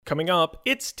Coming up,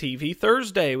 it's TV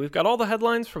Thursday. We've got all the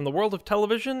headlines from the world of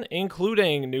television,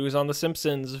 including news on The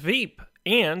Simpsons, Veep,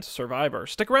 and Survivor.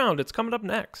 Stick around, it's coming up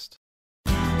next.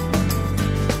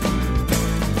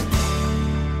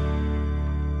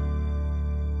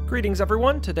 Greetings,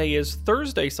 everyone. Today is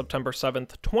Thursday, September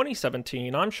 7th,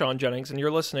 2017. I'm Sean Jennings, and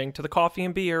you're listening to the Coffee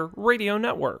and Beer Radio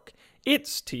Network.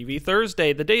 It's TV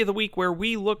Thursday, the day of the week where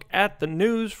we look at the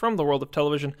news from the world of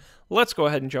television. Let's go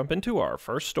ahead and jump into our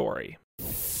first story.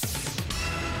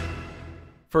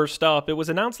 First up, it was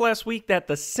announced last week that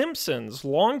The Simpsons'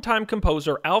 longtime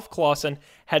composer Alf Clausen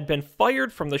had been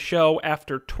fired from the show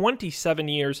after 27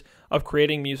 years of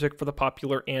creating music for the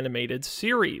popular animated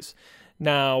series.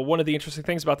 Now, one of the interesting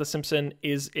things about The Simpsons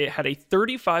is it had a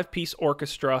 35-piece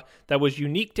orchestra that was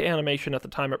unique to animation at the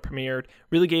time it premiered,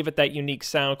 really gave it that unique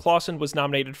sound. Clausen was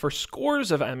nominated for scores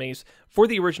of Emmys for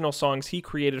the original songs he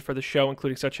created for the show,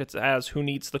 including such hits as Who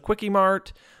Needs the Quickie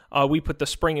Mart, We Put the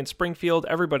Spring in Springfield,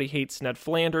 Everybody Hates Ned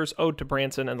Flanders, Ode to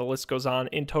Branson, and the list goes on.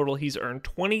 In total, he's earned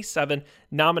 27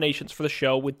 nominations for the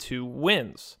show with 2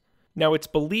 wins. Now, it's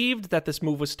believed that this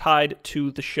move was tied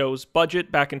to the show's budget.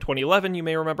 Back in 2011, you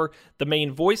may remember, the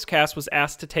main voice cast was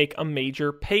asked to take a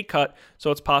major pay cut,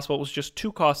 so it's possible it was just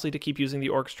too costly to keep using the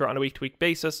orchestra on a week-to-week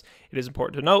basis. It is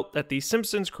important to note that the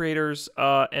Simpsons creators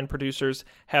and producers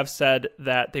have said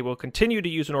that they will continue to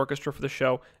use an orchestra for the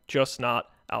show, just not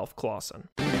Alf Clausen.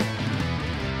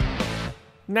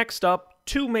 Next up,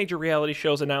 2 major reality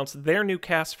shows announced their new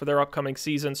casts for their upcoming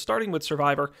season. Starting with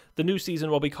Survivor, the new season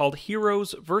will be called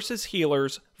Heroes vs.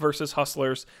 Healers vs.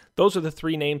 Hustlers. Those are the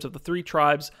 3 names of the 3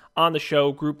 tribes on the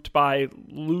show, grouped by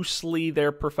loosely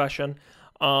their profession.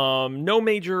 No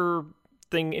major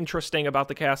thing interesting about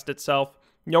the cast itself.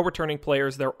 No returning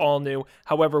players, they're all new.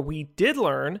 However, we did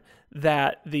learn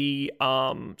that the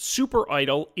Super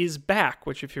Idol is back,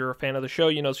 which if you're a fan of the show,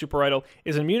 you know Super Idol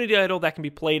is an immunity idol that can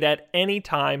be played at any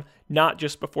time, not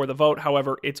just before the vote.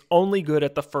 However, it's only good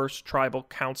at the first tribal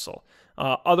council.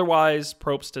 Otherwise,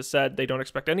 Probst has said they don't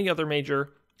expect any other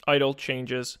major idol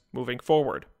changes moving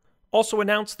forward. Also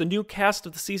announced the new cast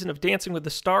of the season of Dancing with the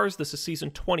Stars. This is season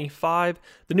 25.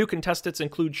 The new contestants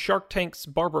include Shark Tank's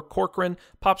Barbara Corcoran,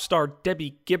 pop star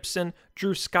Debbie Gibson,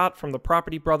 Drew Scott from the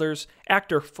Property Brothers,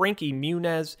 actor Frankie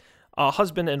Muniz,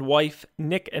 husband and wife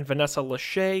Nick and Vanessa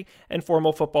Lachey, and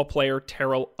former football player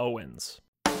Terrell Owens.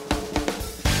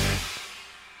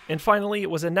 And finally, it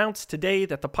was announced today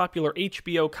that the popular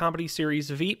HBO comedy series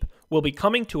Veep will be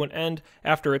coming to an end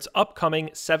after its upcoming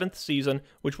 7th season,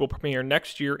 which will premiere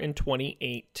next year in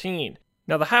 2018.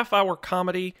 Now, the half-hour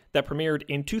comedy that premiered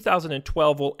in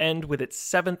 2012 will end with its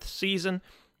 7th season.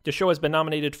 The show has been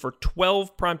nominated for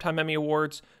 12 Primetime Emmy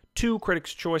Awards, 2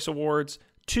 Critics' Choice Awards,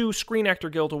 2 Screen Actor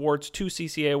Guild Awards, 2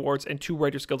 CCA Awards, and 2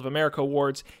 Writers Guild of America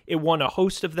Awards. It won a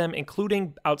host of them,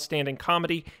 including Outstanding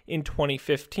Comedy in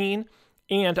 2015.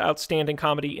 And Outstanding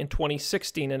Comedy in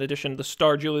 2016. In addition, the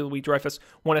star Julia Louis-Dreyfus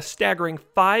won a staggering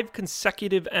 5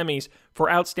 consecutive Emmys for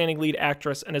Outstanding Lead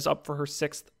Actress and is up for her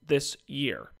 6th this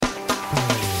year.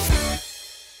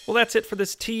 Well, that's it for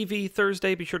this TV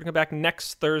Thursday. Be sure to come back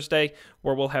next Thursday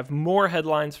where we'll have more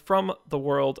headlines from the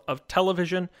world of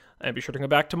television. And be sure to come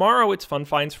back tomorrow. It's Fun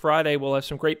Finds Friday. We'll have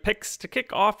some great picks to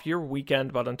kick off your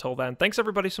weekend. But until then, thanks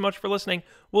everybody so much for listening.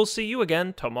 We'll see you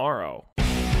again tomorrow.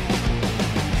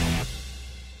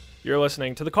 You're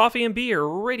listening to the Coffee and Beer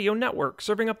Radio Network,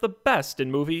 serving up the best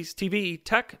in movies, TV,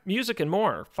 tech, music, and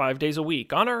more, 5 days a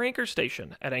week on our anchor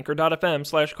station at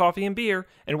anchor.fm/coffeeandbeer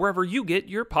and wherever you get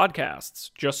your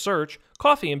podcasts. Just search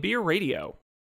Coffee and Beer Radio.